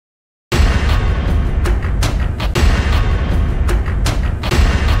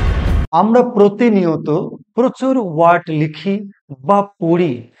আমরা প্রতিনিয়ত প্রচুর ওয়ার্ড লিখি বা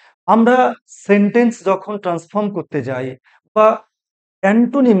পড়ি। আমরা সেন্টেন্স যখন ট্রান্সফর্ম করতে যাই বা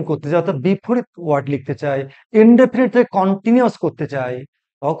অ্যান্টোনিম করতে যাই, অর্থাৎ বিপরীত ওয়ার্ড লিখতে চাই, ইনডেফিনিট থেকে কন্টিনিউয়াস করতে চাই,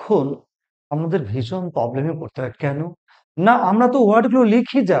 তখন আমাদের ভীষণ প্রবলেমে পড়তে হয়। কেন? না, আমরা তো ওয়ার্ডগুলো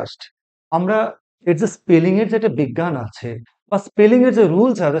লিখি জাস্ট। আমরা এর যে স্পেলিং এর যে একটা বিজ্ঞান আছে বা স্পেলিং এর যে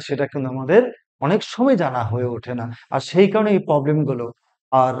রুলস আছে সেটা কিন্তু আমাদের অনেক সময় জানা হয়ে ওঠে না। আর সেই কারণে এই প্রবলেমগুলো।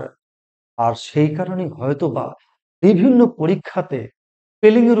 আর আর সেই কারণেই হয়তোবা বিভিন্ন পরীক্ষাতে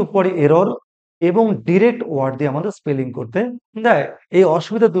স্পেলিং এর উপরে এরর এবং ডিরেক্ট ওয়ার্ড দিয়ে আমাদের স্পেলিং করতে দেয়। এই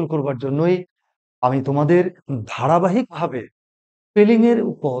অসুবিধা দূর করবার জন্যই আমি তোমাদের ধারাবাহিকভাবে স্পেলিং এর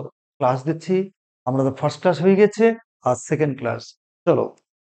উপর ক্লাস দিচ্ছি। আমাদের ফার্স্ট ক্লাস হয়ে গেছে, আর সেকেন্ড ক্লাস। চলো,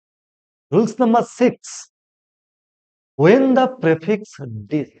 rules number 6, when the prefix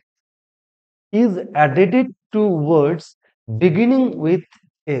dis is added to words beginning with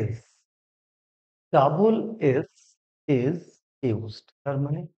s, double S is used. তার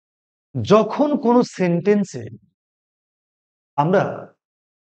মানে যখন কোন সেন্টেন্সে আমরা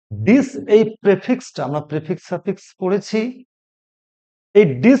দিস এই প্রেফিক্সটা, আমরা প্রেফিক্স সাফিক্স পড়েছি, এই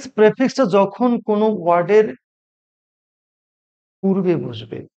দিস প্রেফিক্সটা যখন কোনো ওয়ার্ডের পূর্বে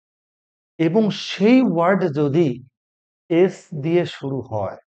বসবে এবং সেই ওয়ার্ড যদি এস দিয়ে শুরু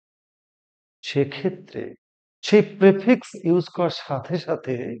হয়, সেক্ষেত্রে সেই প্রেফিক্স ইউজ করার সাথে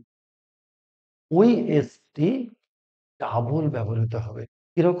সাথে ওই এসটি ডাবল ব্যবহৃত হবে।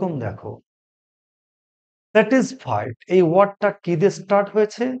 কিরকম দেখো, স্যাটিসফাইড এই ওয়ার্ডটা কি দিয়ে স্টার্ট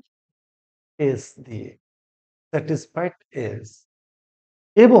হয়েছে? এস দিয়ে, স্যাটিসফাইড এস।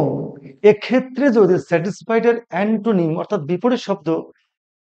 এবং এক্ষেত্রে যদি স্যাটিসফাইড এর অ্যান্টোনিম অর্থাৎ বিপরীত শব্দ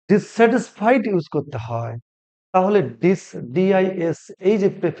ডিসস্যাটিসফাইড ইউজ করতে হয়, তাহলে ডিআইএস এই যে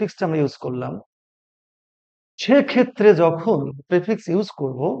প্রেফিক্সটা আমরা ইউজ করলাম, সেক্ষেত্রে যখন প্রেফিক্স ইউজ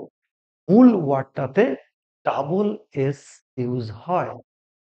করব, মূল ওয়ার্ডটাতে ডাবল এস ইউজ হয়।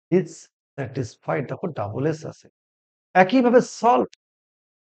 ডিসস্যাটিসফাইড, দেখো ডাবল এস আছে। একইভাবে সলভ,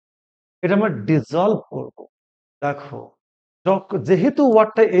 এটা আমরা ডিজলভ করব। দেখো, যেহেতু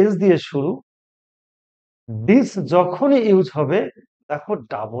ওয়ার্ডটা এস দিয়ে শুরু, ডিস যখনই ইউজ হবে, দেখো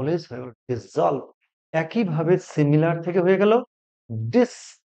ডাবল এস হয়ে গেল, ডিসলভ। একইভাবে সিমিলার থেকে হয়ে গেল ডিস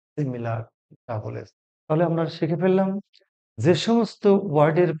সিমিলার, ডাবল এস। তাহলে আমরা শিখে ফেললাম যে সমস্ত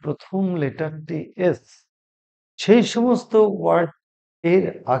ওয়ার্ডের প্রথম লেটারটি এস, সেই সমস্ত ওয়ার্ড এর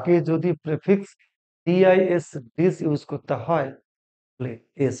আগে যদি প্রেফিক্স ডিআইএস ডিস ইউজ করতে হয়, তাহলে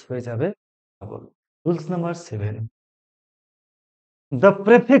এস হয়ে যাবে double. Rules number 7, the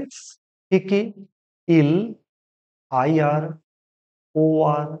prefix কি? ইল, IR,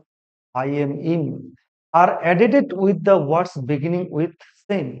 OR, IM, are added with the words beginning with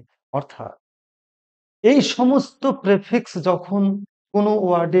same। অর্থাৎ এই সমস্ত প্রেফিক্স যখন কোনো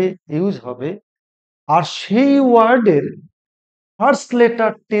ওয়ার্ডে ইউজ হবে, আর সেই ওয়ার্ডের ফার্স্ট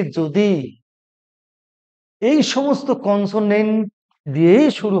লেটারটি যদি এই সমস্ত কনসোনেন্ট দিয়েই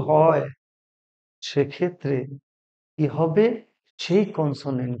শুরু হয়, সেক্ষেত্রে কি হবে? সেই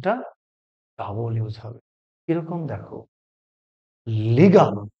কনসোনেন্টটা ডাবল ইউজ হবে। কিরকম দেখো,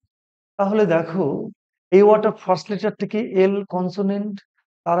 লিগাল। তাহলে দেখো, এই ওয়ার্ডটার ফার্স্ট লেটারটা কি? এল কনসোনেন্ট,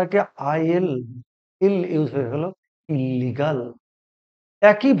 তার আগে আইএল, এল ইউজ হয়ে গেল ইলিগাল।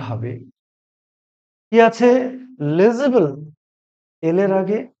 একইভাবে কি আছে? লেজিবল, এল এর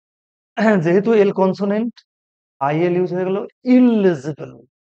আগে যেহেতু এল কনসোনেন্ট, আইএল ইউজ হয়ে গেল ইললিজিবল।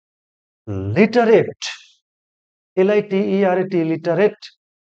 লিটারেট, LITERAT, লিটারেট,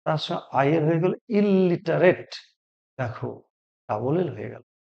 তার সঙ্গে আইএল হয়ে গেল ইললিটারেট। দেখো, ডাবল এল হয়ে গেল,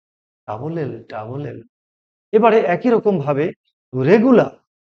 ডাবল এল, ডাবল এল। এবারে একই রকম ভাবে রেগুলার,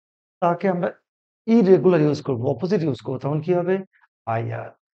 তাকে আমরা ইরেগুলার ইউজ করবো, অপোজিট ইউজ করবো, তখন কি হবে? IR।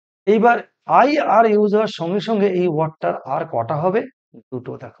 এইবার IR ইউজ হওয়ার সঙ্গে সঙ্গে এই ওয়ার্ডটার আর কটা হবে?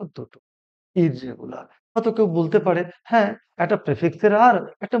 দুটো। দেখো, দুটো। ইরেগুলার। হয়তো কেউ বলতে পারে, হ্যাঁ, একটা প্রেফিক্সের আর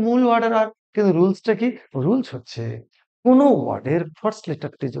একটা মূল ওয়ার্ডের আর, কিন্তু রুলসটা কি? রুলস হচ্ছে কোনো ওয়ার্ডের ফার্স্ট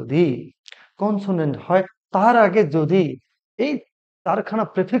লেটারটি যদি কনসোনেন্ট হয়, তার আগে যদি এই চারখানা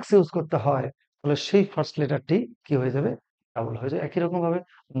প্রেফিক্স ইউজ করতে হয়, তাহলে সেই ফার্স্ট লেটারটি কি হয়ে যাবে? ডাবল হয়ে যায়। একই রকম ভাবে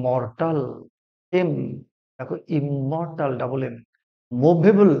মর্টাল, এম, দেখো ইমমর্টাল, ডাবল এম।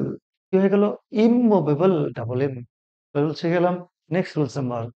 মুভেবল কি হয়ে গেল? ইমমুভেবল, ডাবল এম। রুল শিখে গেলাম। Next rules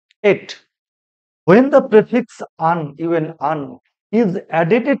number 8, when the prefix un is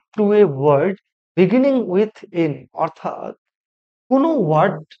added to a word beginning with n, অর্থাৎ কোন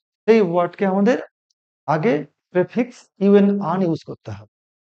ওয়ার্ড, সেই ওয়ার্ডকে আমাদের আগে প্রেফিক্স un ইউজ করতে হবে,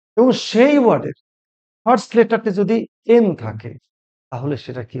 এবং সেই ওয়ার্ডের ফার্স্ট লেটারটি যদি এন থাকে, তাহলে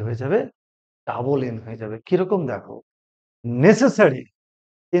সেটা কি হয়ে যাবে? ডাবল এন হয়ে যাবে। কিরকম দেখো, নেসেসারি,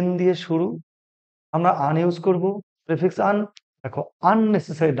 এন দিয়ে শুরু, আমরা আন ইউজ করব, প্রিফিক্স আন, দেখো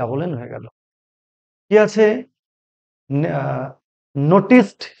আননেসেসারি ডাবল এন হয়ে গেল। কি আছে?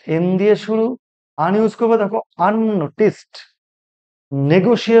 নোটিসড, এন দিয়ে শুরু, আন ইউজ করবো, দেখো আননোটিসড।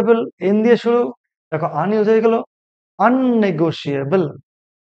 নেগোশিয়েবল, এন দিয়ে শুরু, দেখো আন ইউজ হয়ে গেল আননেগোশিয়েবল।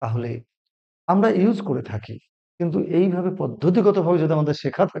 তাহলে আমরা ইউজ করে থাকি, কিন্তু এইভাবে পদ্ধতিগতভাবে যদি আমাদের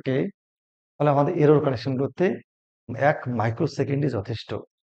শেখা থাকে, তাহলে আমাদের এরর কারেকশন করতে 1 মাইক্রোসেকেন্ডই যথেষ্ট।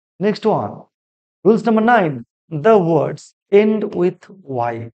 Next one, rules number 9, the words and with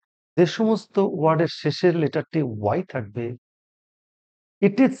Y. যে সমস্ত ওয়ার্ডের শেষের লেটারটি ওয়াই থাকবে,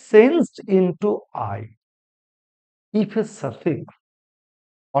 it is changed into I if A suffix,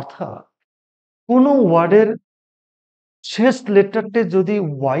 অর্থাৎ কোন ওয়ার্ডের শেষ লেটারটি যদি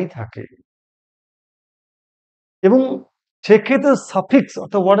ওয়াই থাকে এবং সেক্ষেত্রে সাফিক্স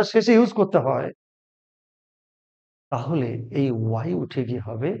অর্থাৎ ওয়ার্ডের শেষে ইউজ করতে হয়, তাহলে এই ওয়াই উঠে গিয়ে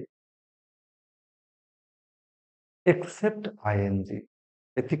হবে এক্সেপ্ট আইএনজি।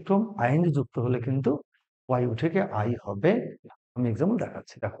 ব্যতিক্রম আইএনজি যুক্ত হলে কিন্তু ওয়াই উঠে গিয়ে আই হবে। আমি এক্সাম্পল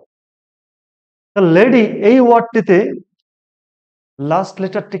দেখাচ্ছি, দেখো লেডি এই ওয়ার্ডটিতে লাস্ট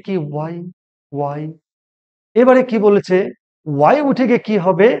লেটারটি কি ওয়াই, ওয়াই। এবারে কি বলেছে, ওয়াই উঠে গিয়ে কি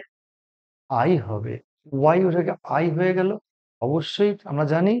হবে, আই হবে। ওয়াই উঠে গিয়ে আই হয়ে গেল। অবশ্যই আমরা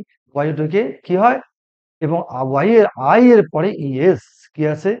জানি ওয়াই উঠে গিয়ে কি হয়, এবং ওয়াই এর আই এর পরে ইএস কি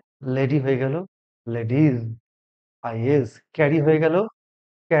আছে, লেডি হয়ে গেল লেডিজ, আইএস। ক্যারি হয়ে গেল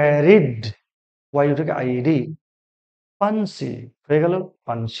ক্যারিড, ওয়াই উঠে গিয়ে আইডি। পানসি হয়ে গেল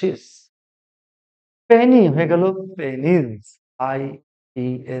পানসিস। পেনি হয়ে গেল পেনিজ, আই ই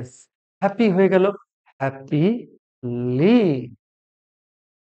এস। হ্যাপি হয়ে গেল হ্যাপিলি।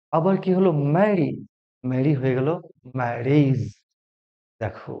 আবার কি হলো, ম্যারি, ম্যারি হয়ে গেল ম্যারিজ।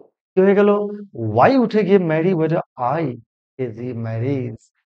 দেখো কি হয়ে গেল, ওয়াই উঠে গিয়ে ম্যারি হয়ে আই এজি ম্যারিজ।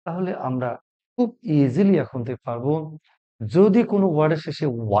 তাহলে আমরা খুব ইজিলি এখন দেখতে পারবো, যদি কোনো ওয়ার্ডের শেষে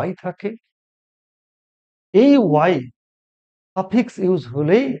ওয়াই থাকে, এই ওয়াই সাফিক্স ইউজ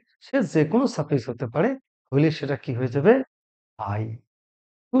হলেই, সে যে কোনো সাফিক্স হতে পারে, হলে সেটা কি হয়ে যাবে, আই।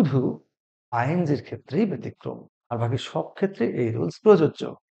 শুধু আইএনজির ক্ষেত্রেই ব্যতিক্রম, আর বাকি সব ক্ষেত্রে এই রুলস প্রযোজ্য।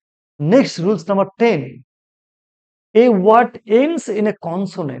 Next rules number 10, a word ends in a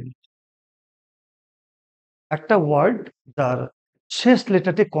consonant। একটা ওয়ার্ড যার শেষ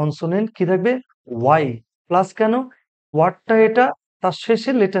লেটারটি কনসোনেন্ট কি থাকবে, ওয়াই প্লাস। কেন, ওয়ার্ডটা এটা, তার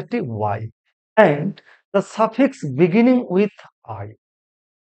শেষের লেটারটি Y, and the suffix beginning with I.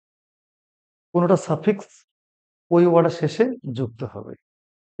 কোনোটা সাফিক্স ওই ওয়ার্ডের শেষে যুক্ত হবে,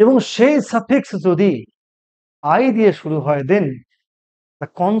 এবং সেই সাফিক্স যদি আই দিয়ে শুরু হয়, দেন the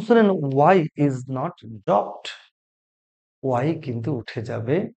consonant Y is not dropped. Y কিন্তু উঠে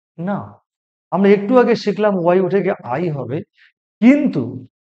যাবে না। আমরা একটু আগে শিখলাম ওয়াই উঠে গিয়ে আই হবে, কিন্তু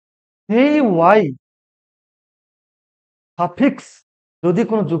সেই ওয়াই সাফিক্স যদি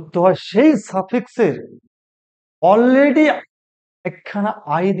কোনো যুক্ত হয়, সেই সাফিক্সের অলরেডি একখানা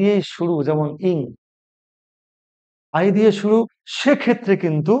আই দিয়ে শুরু, যেমন ইং, আই দিয়ে শুরু, সেক্ষেত্রে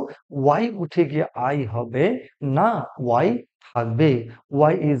কিন্তু ওয়াই উঠে গিয়ে আই হবে না, ওয়াই থাকবে।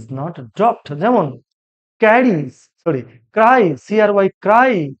 Y is not dropped. যেমন carry, sorry Cry, CR Y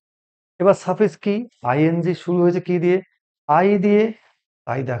Cry. এবার সাফিক্স কি, আইএনজি শুরু হয়েছে কি দিয়ে, আই দিয়ে,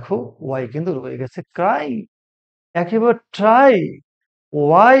 তাই দেখো ওয়াই কিন্তু রয়ে গেছে ক্রাই। একেবারে ট্রাই,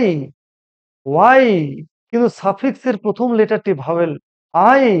 ওয়াই, ওয়াই, কিন্তু সাফিক্সের প্রথম লেটারটি ভাওয়েল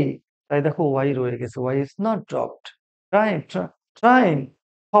আই, তাই দেখো ওয়াই রয়ে গেছে, Y is not dropped. Try, trying.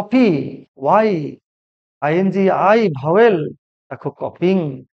 Copy, Y, ING I vowel, দেখো কপিং।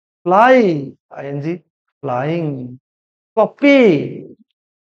 Fly, ING flying. Copy,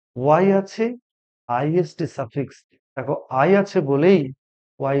 Y আছে, আইএসটি সাফিক্স, দেখো আই আছে বলেই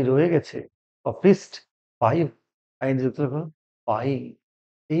ওয়াই রয়ে গেছে। কপিস্ট, পাইপ, আইন যুক্ত পাই।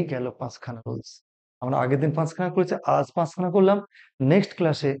 এই গেল 5খানা রুলস। আমরা আগের দিন 5খানা করেছি, আজ 5খানা করলাম। নেক্সট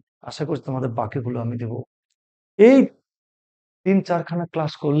ক্লাসে আশা করছি তোমাদের বাকিগুলো আমি দেব। এই 3-4খানা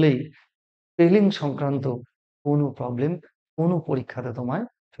ক্লাস করলেই স্পেলিং সংক্রান্ত কোনো প্রবলেম কোনো পরীক্ষাতে তোমায়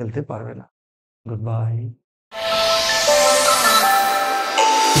ফেলতে পারবে না। Good bye.